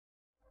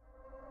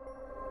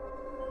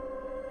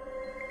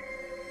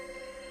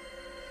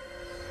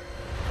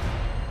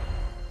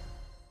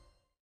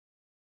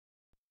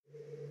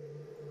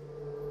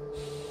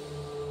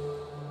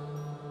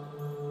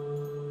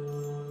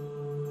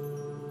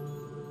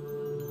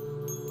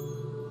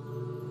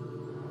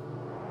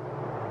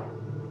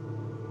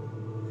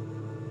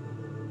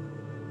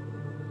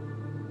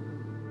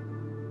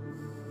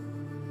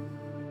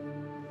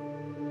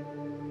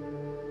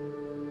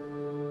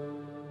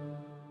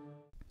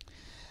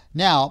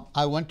Now,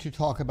 I want to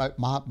talk about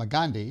Mahatma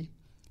Gandhi.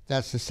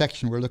 That's the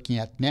section we're looking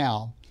at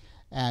now.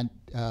 And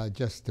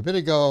just a bit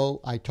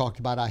ago, I talked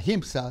about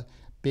ahimsa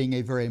being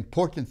a very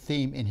important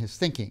theme in his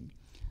thinking.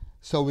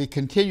 So we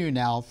continue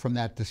now from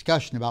that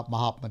discussion about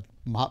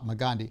Mahatma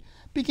Gandhi,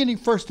 beginning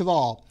first of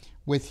all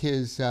with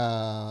his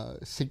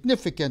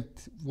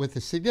significant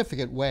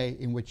way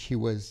in which he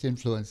was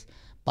influenced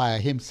by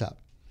ahimsa.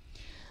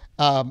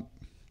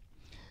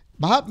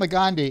 Mahatma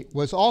Gandhi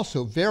was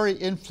also very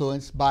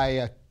influenced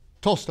by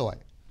Tolstoy,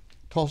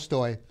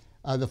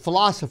 the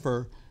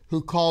philosopher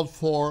who called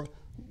for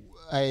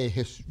a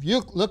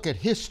look at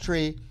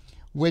history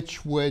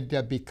which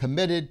would be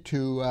committed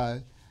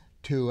to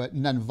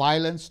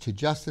nonviolence, to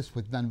justice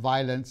with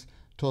nonviolence.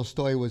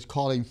 Tolstoy was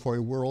calling for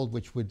a world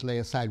which would lay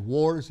aside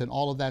wars and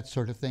all of that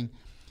sort of thing.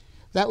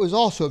 That was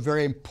also a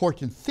very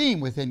important theme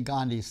within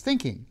Gandhi's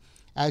thinking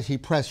as he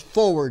pressed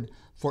forward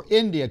for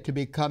India to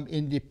become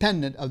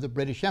independent of the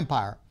British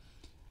Empire.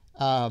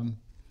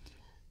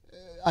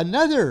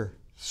 Another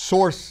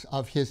source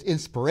of his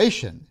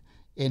inspiration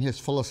in his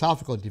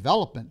philosophical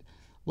development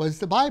was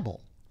the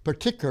Bible,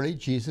 particularly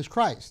Jesus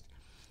Christ.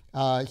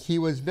 He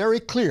was very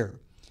clear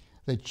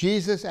that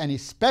Jesus, and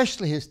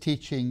especially his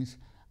teachings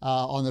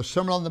on the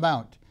Sermon on the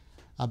Mount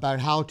about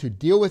how to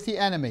deal with the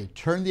enemy,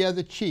 turn the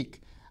other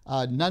cheek,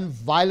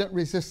 non-violent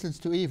resistance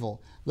to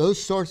evil,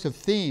 those sorts of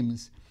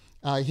themes,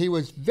 he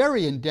was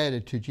very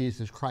indebted to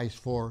Jesus Christ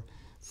for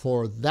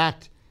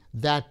that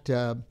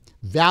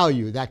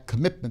value, that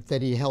commitment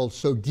that he held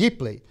so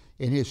deeply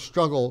in his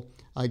struggle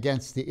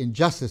against the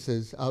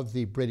injustices of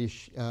the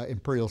British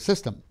imperial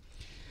system.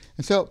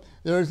 And so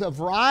there's a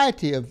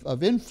variety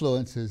of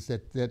influences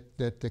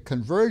that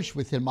converged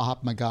within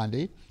Mahatma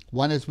Gandhi.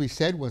 One, as we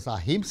said, was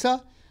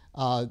ahimsa,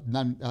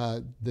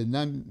 the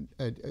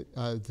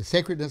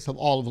sacredness of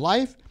all of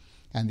life,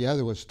 and the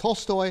other was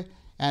Tolstoy,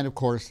 and of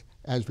course,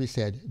 as we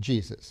said,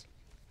 Jesus.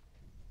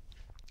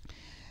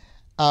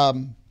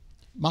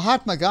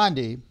 Mahatma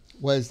Gandhi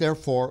was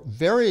therefore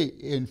very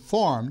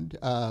informed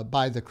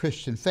by the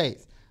Christian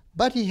faith,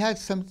 but he had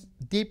some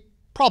deep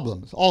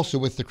problems also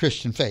with the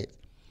Christian faith.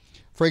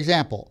 For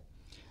example,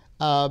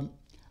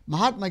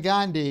 Mahatma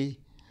Gandhi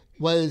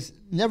was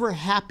never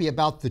happy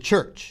about the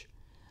church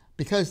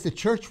because the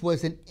church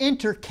was an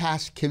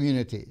intercaste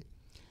community.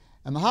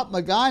 And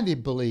Mahatma Gandhi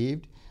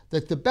believed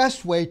that the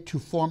best way to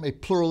form a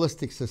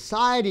pluralistic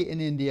society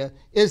in India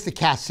is the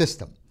caste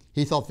system.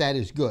 He thought that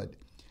is good.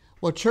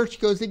 Well, church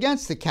goes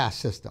against the caste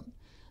system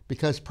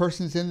because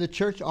persons in the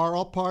church are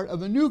all part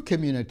of a new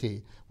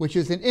community, which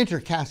is an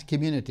intercaste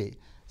community.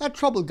 That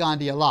troubled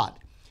Gandhi a lot.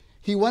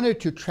 He wanted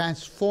to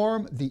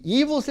transform the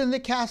evils in the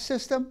caste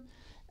system,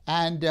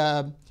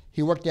 and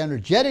he worked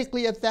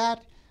energetically at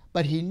that,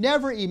 but he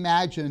never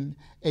imagined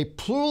a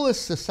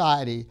pluralist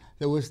society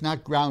that was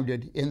not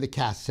grounded in the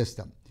caste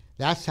system.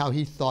 That's how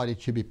he thought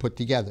it should be put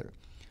together.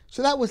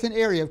 So that was an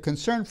area of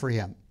concern for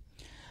him.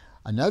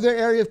 Another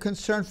area of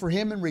concern for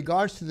him in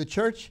regards to the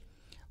church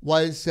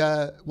was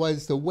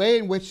the way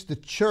in which the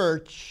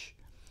church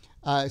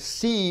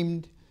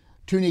seemed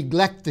to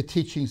neglect the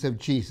teachings of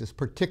Jesus,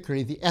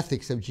 particularly the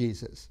ethics of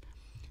Jesus.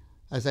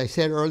 As I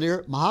said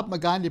earlier, Mahatma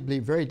Gandhi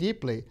believed very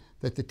deeply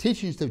that the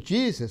teachings of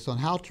Jesus on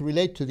how to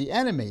relate to the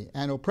enemy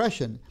and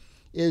oppression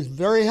is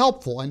very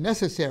helpful and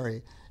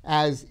necessary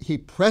as he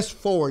pressed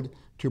forward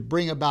to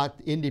bring about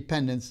the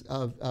independence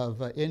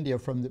of India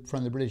from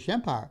the British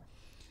Empire.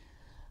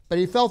 But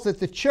he felt that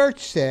the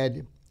church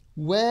said,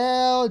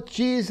 well,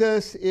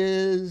 Jesus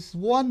is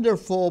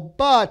wonderful,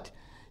 but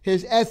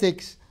his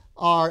ethics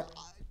are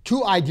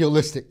too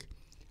idealistic.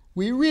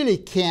 We really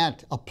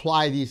can't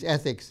apply these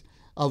ethics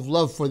of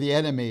love for the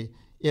enemy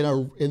in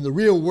the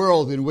real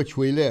world in which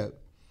we live.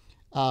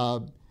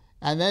 And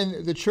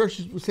then the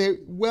churches would say,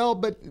 well,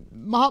 but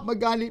Mahatma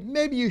Gandhi,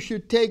 maybe you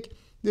should take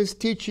these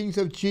teachings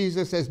of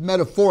Jesus as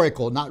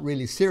metaphorical, not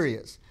really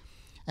serious.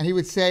 And he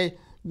would say,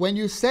 when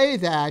you say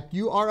that,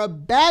 you are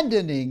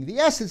abandoning the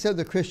essence of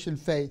the Christian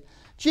faith.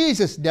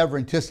 Jesus never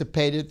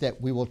anticipated that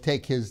we will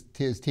take his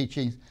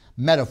teachings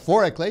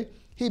metaphorically.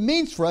 He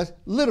means for us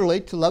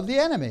literally to love the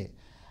enemy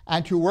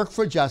and to work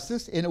for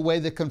justice in a way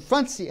that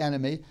confronts the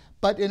enemy,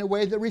 but in a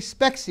way that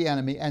respects the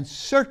enemy, and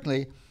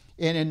certainly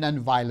in a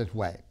nonviolent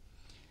way.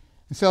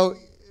 And so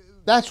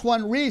that's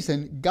one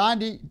reason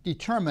Gandhi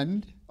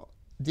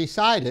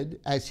decided,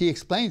 as he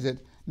explains it,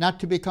 not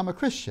to become a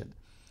Christian,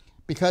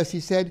 because he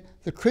said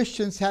the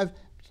Christians have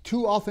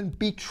too often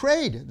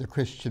betrayed the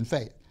Christian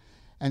faith.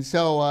 And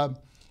so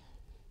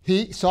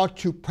he sought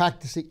to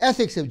practice the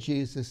ethics of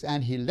Jesus,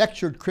 and he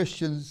lectured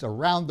Christians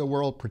around the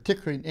world,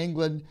 particularly in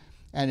England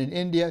and in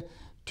India,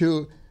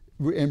 to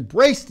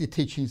embrace the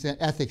teachings and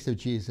ethics of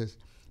Jesus.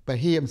 But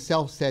he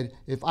himself said,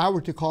 if I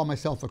were to call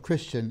myself a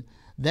Christian,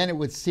 then it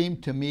would seem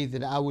to me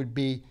that I would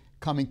be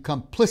becoming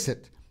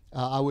complicit.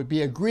 I would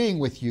be agreeing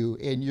with you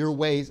in your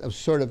ways of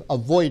sort of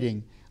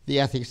avoiding the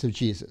ethics of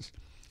Jesus.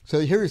 So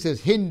here is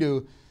this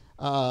Hindu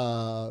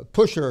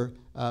pusher,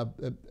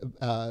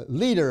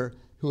 leader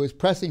who is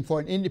pressing for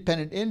an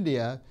independent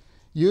India.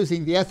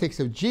 using the ethics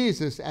of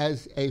Jesus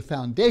as a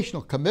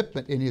foundational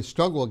commitment in his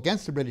struggle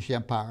against the British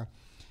Empire,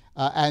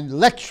 and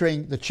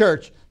lecturing the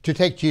church to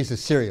take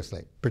Jesus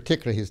seriously,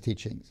 particularly his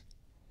teachings.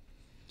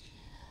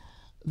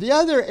 The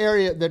other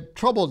area that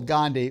troubled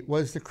Gandhi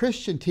was the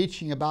Christian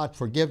teaching about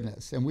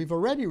forgiveness, and we've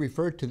already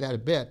referred to that a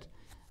bit.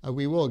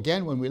 We will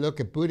again when we look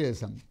at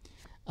Buddhism.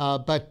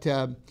 But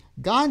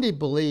Gandhi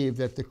believed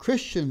that the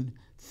Christian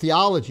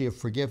theology of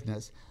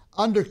forgiveness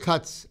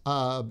undercuts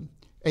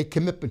a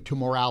commitment to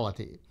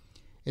morality.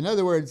 In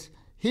other words,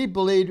 he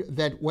believed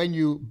that when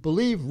you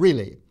believe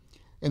really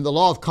in the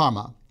law of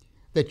karma,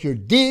 that your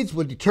deeds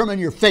will determine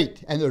your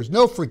fate, and there's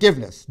no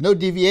forgiveness, no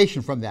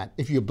deviation from that.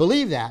 If you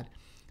believe that,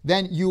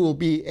 then you will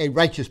be a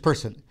righteous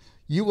person.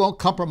 You won't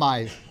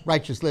compromise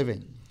righteous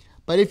living.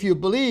 But if you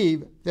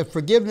believe that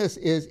forgiveness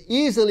is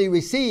easily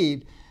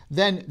received,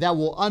 then that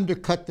will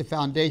undercut the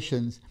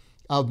foundations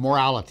of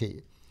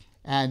morality.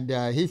 And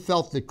he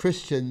felt that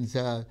Christians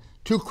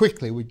too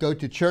quickly would go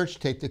to church,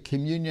 take the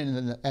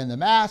communion and the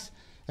Mass,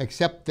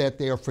 accept that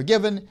they are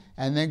forgiven,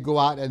 and then go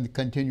out and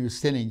continue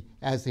sinning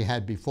as they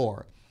had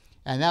before.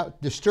 And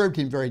that disturbed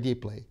him very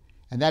deeply.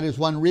 And that is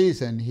one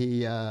reason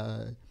he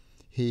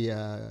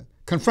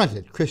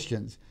confronted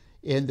Christians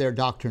in their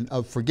doctrine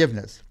of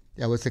forgiveness.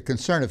 That was a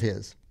concern of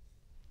his.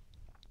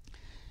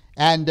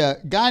 And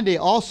Gandhi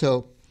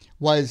also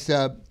was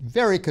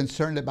very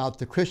concerned about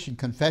the Christian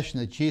confession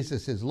that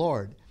Jesus is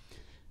Lord.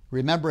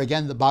 Remember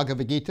again the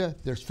Bhagavad Gita,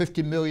 there's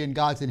 50 million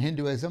gods in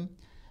Hinduism,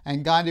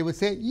 and Gandhi would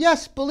say,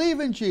 yes, believe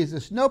in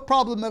Jesus, no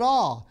problem at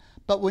all.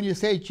 But when you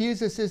say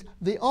Jesus is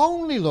the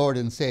only Lord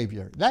and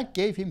Savior, that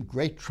gave him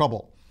great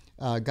trouble,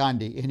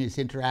 Gandhi, in his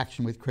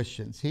interaction with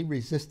Christians. He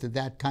resisted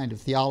that kind of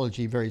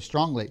theology very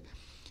strongly.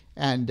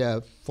 And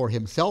for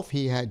himself,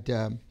 he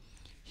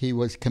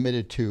was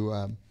committed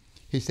to,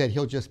 he said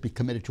he'll just be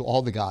committed to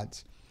all the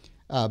gods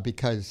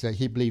because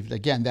he believed,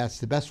 again, that's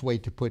the best way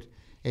to put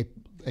a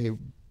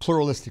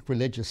pluralistic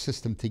religious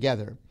system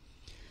together.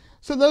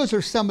 So those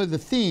are some of the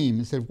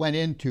themes that went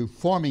into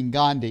forming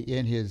Gandhi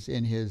in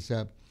his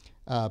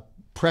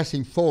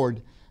pressing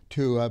forward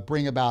to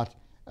bring about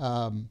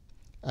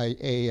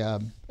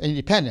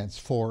independence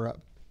for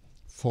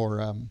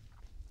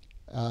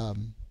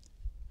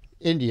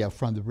India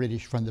from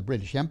the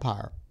British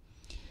Empire.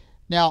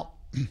 Now,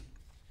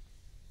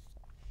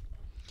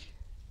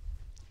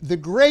 the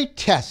great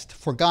test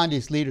for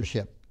Gandhi's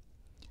leadership,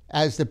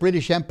 as the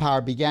British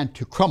Empire began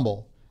to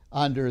crumble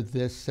under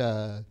this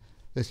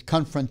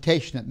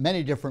confrontation at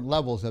many different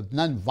levels of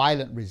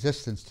non-violent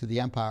resistance to the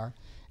empire,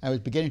 and it was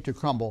beginning to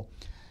crumble,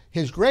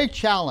 his great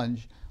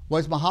challenge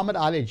was Muhammad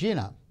Ali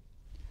Jinnah.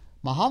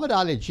 Muhammad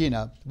Ali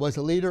Jinnah was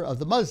a leader of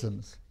the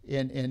Muslims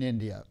in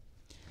India.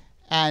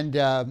 And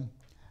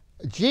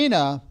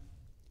Jinnah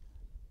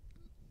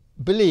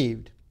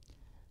believed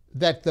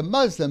that the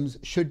Muslims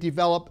should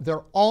develop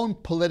their own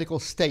political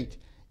state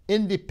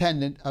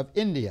independent of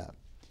India.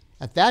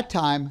 At that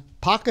time,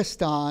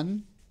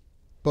 Pakistan,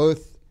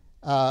 both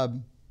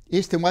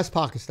East and West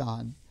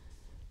Pakistan,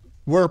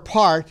 were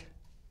part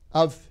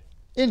of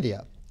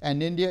India,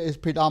 and India is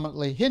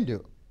predominantly Hindu.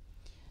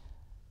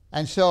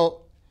 And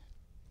so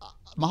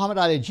Muhammad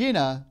Ali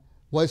Jinnah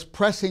was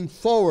pressing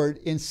forward,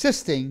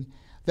 insisting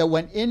that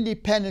when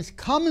independence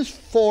comes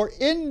for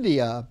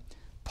India,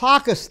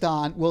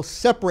 Pakistan will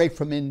separate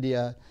from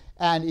India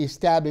and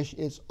establish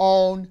its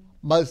own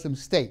Muslim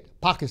state.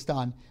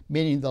 Pakistan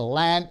meaning the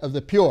land of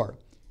the pure.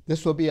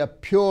 This will be a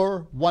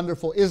pure,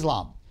 wonderful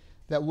Islam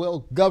that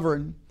will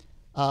govern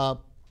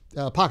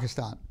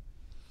Pakistan.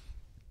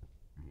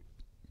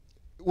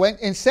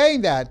 In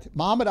saying that,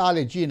 Muhammad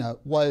Ali Jinnah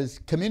was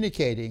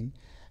communicating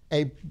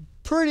a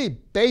pretty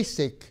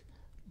basic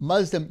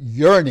Muslim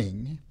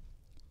yearning,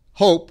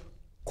 hope,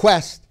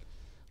 quest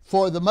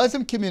for the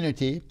Muslim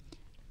community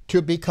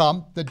to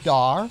become the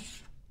Dar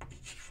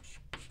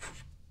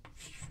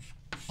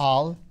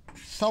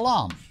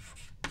al-Salam,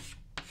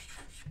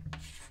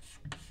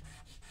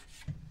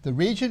 the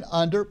region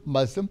under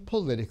Muslim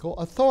political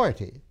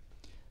authority.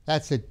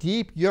 That's a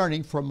deep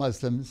yearning for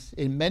Muslims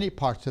in many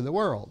parts of the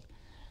world.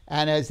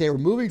 And as they were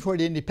moving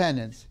toward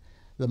independence,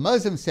 the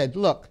Muslims said,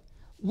 look,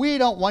 we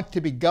don't want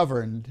to be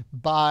governed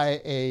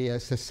by a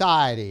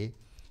society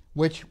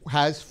which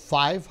has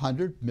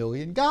 500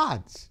 million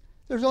gods.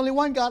 There's only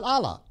one God,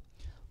 Allah.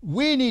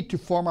 We need to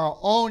form our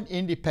own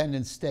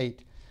independent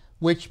state,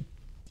 which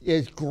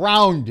is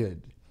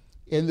grounded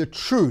in the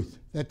truth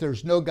that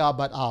there's no God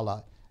but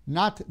Allah,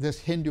 not this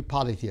Hindu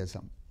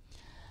polytheism.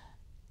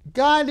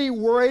 Gandhi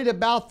worried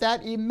about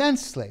that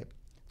immensely,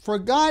 for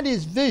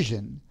Gandhi's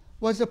vision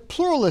was a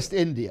pluralist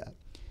India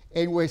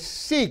in which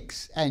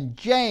Sikhs and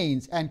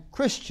Jains and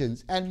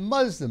Christians and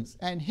Muslims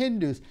and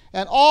Hindus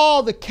and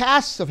all the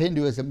castes of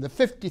Hinduism, the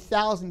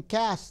 50,000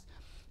 castes,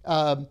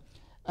 and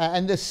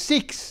the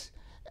Sikhs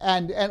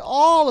and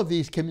all of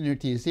these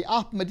communities, the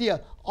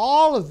Ahmadiyya,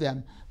 all of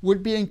them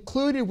would be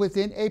included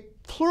within a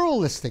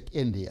pluralistic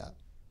India.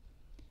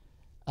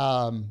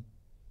 And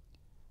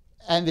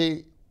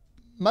the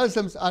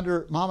Muslims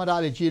under Muhammad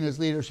Ali Jinnah's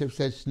leadership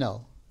says,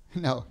 no,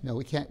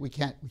 we can't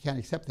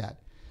accept that.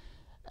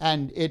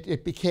 and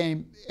it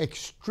became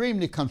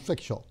extremely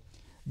conflictual.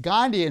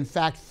 Gandhi, in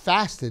fact,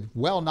 fasted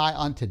well nigh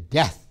unto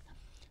death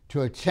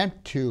to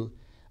attempt to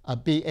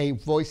be a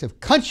voice of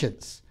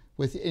conscience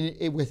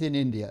within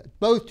India,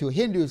 both to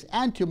Hindus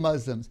and to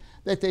Muslims,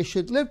 that they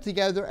should live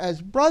together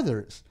as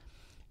brothers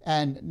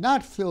and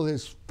not feel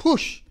this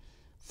push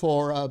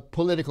for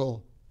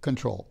political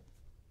control.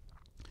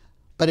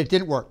 But it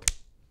didn't work.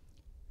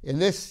 In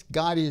this,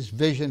 Gandhi's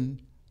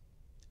vision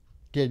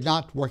did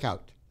not work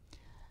out.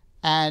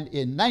 And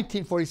in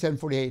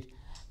 1947-48,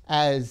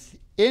 as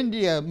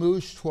India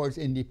moves towards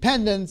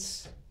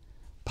independence,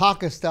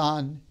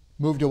 Pakistan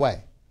moved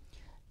away.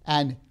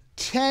 And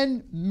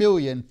 10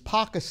 million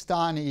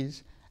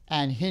Pakistanis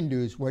and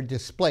Hindus were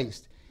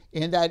displaced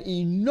in that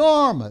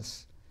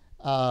enormous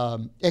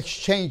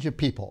exchange of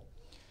people,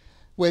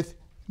 with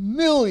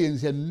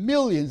millions and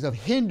millions of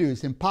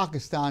Hindus in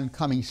Pakistan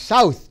coming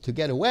south to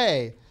get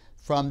away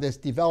from this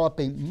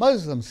developing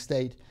Muslim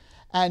state,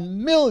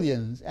 and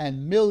millions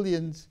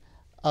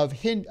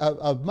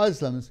of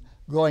Muslims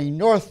going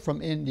north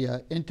from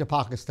India into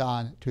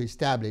Pakistan to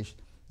establish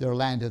their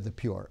land of the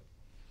pure.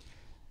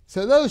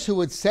 So those who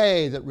would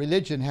say that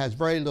religion has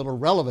very little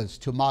relevance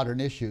to modern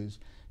issues,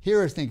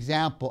 here is an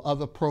example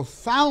of a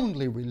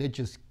profoundly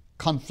religious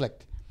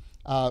conflict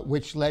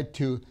which led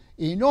to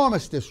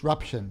enormous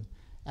disruption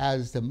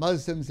as the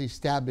Muslims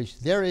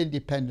established their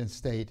independent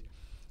state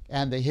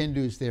and the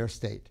Hindus their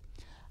state.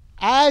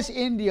 As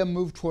India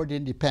moved toward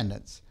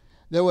independence,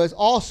 there was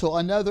also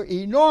another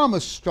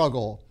enormous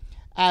struggle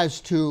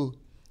as to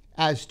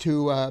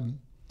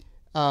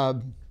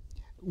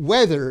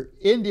whether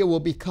India will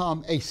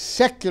become a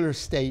secular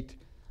state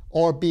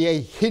or be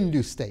a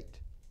Hindu state,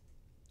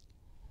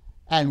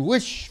 and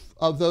which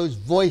of those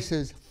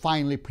voices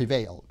finally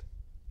prevailed.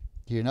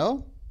 Do you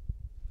know?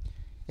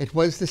 It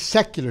was the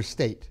secular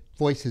state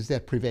voices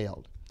that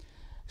prevailed.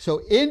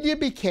 So India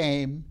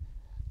became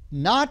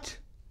not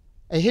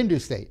a Hindu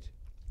state,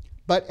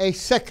 but a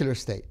secular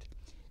state.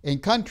 In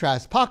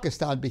contrast,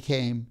 Pakistan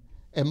became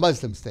a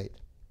Muslim state.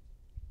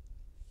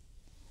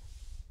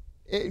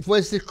 It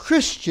was the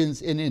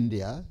Christians in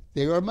India,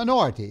 they were a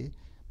minority,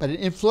 but an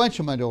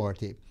influential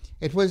minority.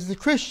 It was the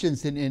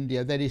Christians in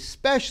India that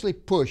especially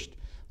pushed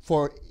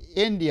for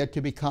India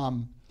to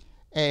become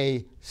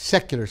a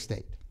secular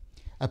state,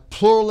 a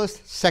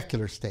pluralist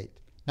secular state,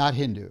 not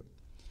Hindu.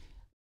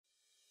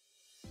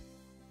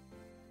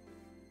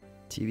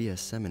 TVS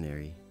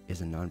Seminary is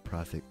a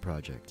nonprofit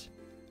project.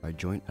 Our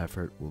joint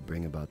effort will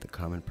bring about the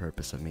common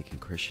purpose of making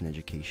Christian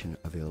education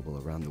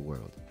available around the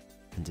world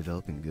and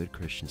developing good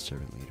Christian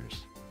servant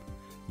leaders.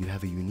 You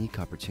have a unique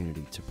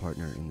opportunity to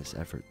partner in this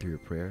effort through your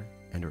prayer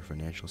and or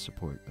financial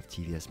support of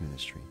TVS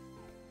Ministry.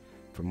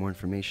 For more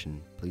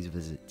information, please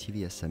visit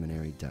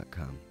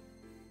tvsseminary.com.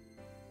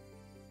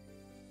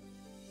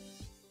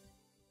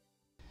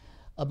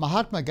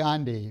 Mahatma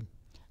Gandhi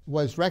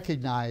was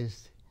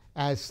recognized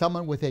as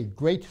someone with a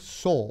great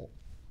soul.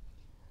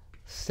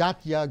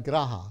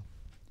 Satyagraha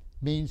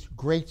means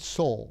great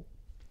soul.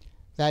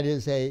 That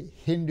is a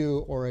Hindu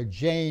or a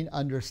Jain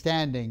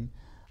understanding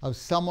of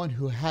someone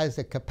who has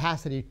the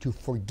capacity to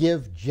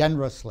forgive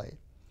generously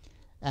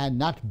and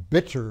not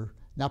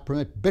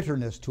permit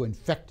bitterness to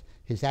infect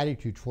his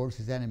attitude towards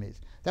his enemies.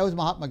 That was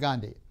Mahatma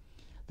Gandhi.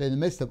 That in the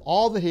midst of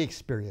all that he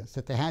experienced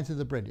at the hands of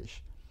the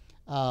British,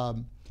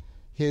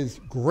 his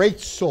great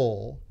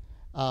soul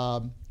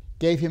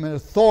gave him an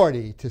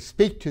authority to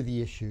speak to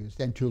the issues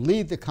and to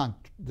lead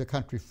the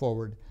country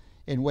forward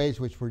in ways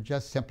which were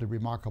just simply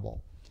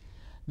remarkable.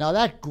 Now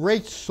that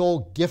great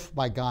soul gift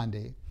by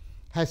Gandhi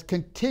has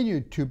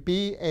continued to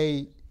be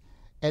an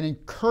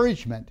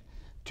encouragement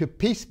to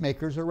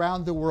peacemakers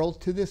around the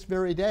world to this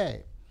very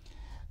day.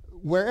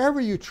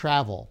 Wherever you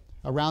travel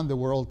around the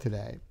world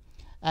today,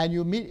 and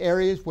you meet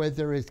areas where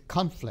there is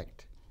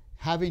conflict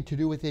having to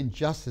do with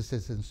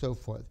injustices and so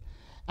forth,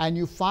 and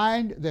you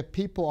find that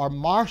people are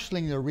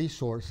marshaling their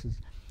resources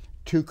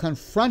to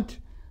confront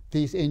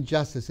these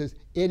injustices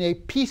in a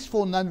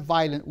peaceful,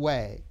 nonviolent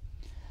way,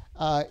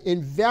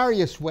 in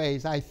various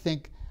ways, I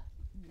think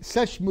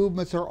such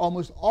movements are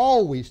almost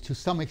always to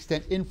some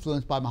extent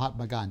influenced by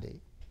Mahatma Gandhi.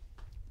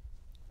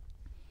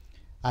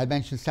 I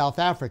mentioned South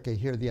Africa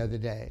here the other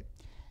day,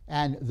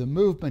 and the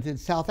movement in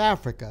South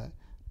Africa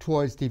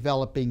towards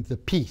developing the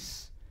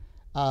peace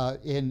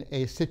in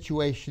a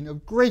situation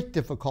of great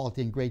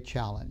difficulty and great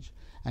challenge.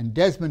 And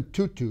Desmond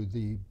Tutu,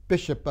 the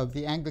bishop of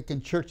the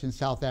Anglican Church in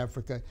South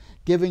Africa,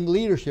 giving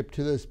leadership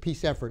to those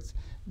peace efforts,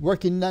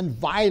 working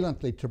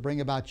non-violently to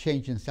bring about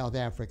change in South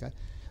Africa.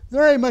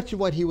 Very much of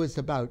what he was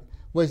about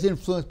was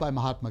influenced by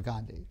Mahatma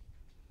Gandhi.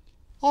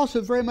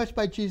 Also very much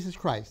by Jesus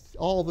Christ,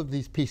 all of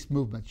these peace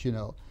movements, you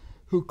know,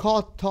 who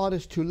taught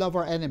us to love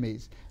our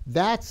enemies.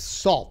 That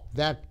salt,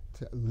 that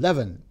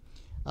leaven,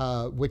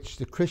 which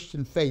the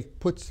Christian faith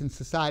puts in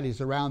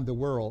societies around the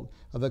world,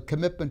 of a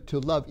commitment to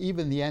love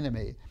even the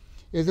enemy,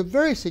 is a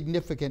very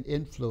significant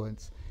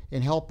influence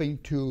in helping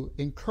to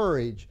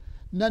encourage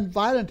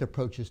nonviolent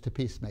approaches to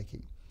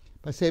peacemaking.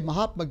 I say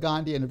Mahatma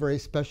Gandhi in a very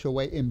special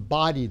way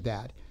embodied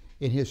that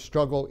in his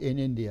struggle in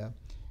India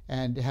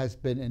and has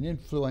been an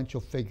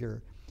influential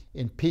figure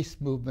in peace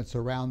movements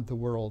around the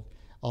world,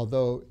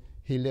 although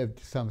he lived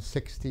some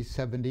 60,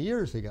 70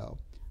 years ago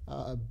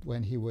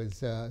when he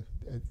was,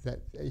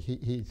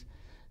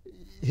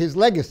 his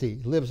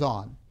legacy lives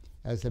on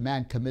as a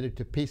man committed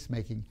to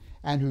peacemaking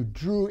and who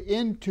drew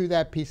into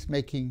that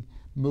peacemaking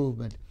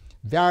movement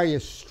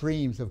various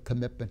streams of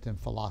commitment and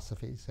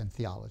philosophies and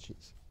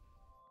theologies.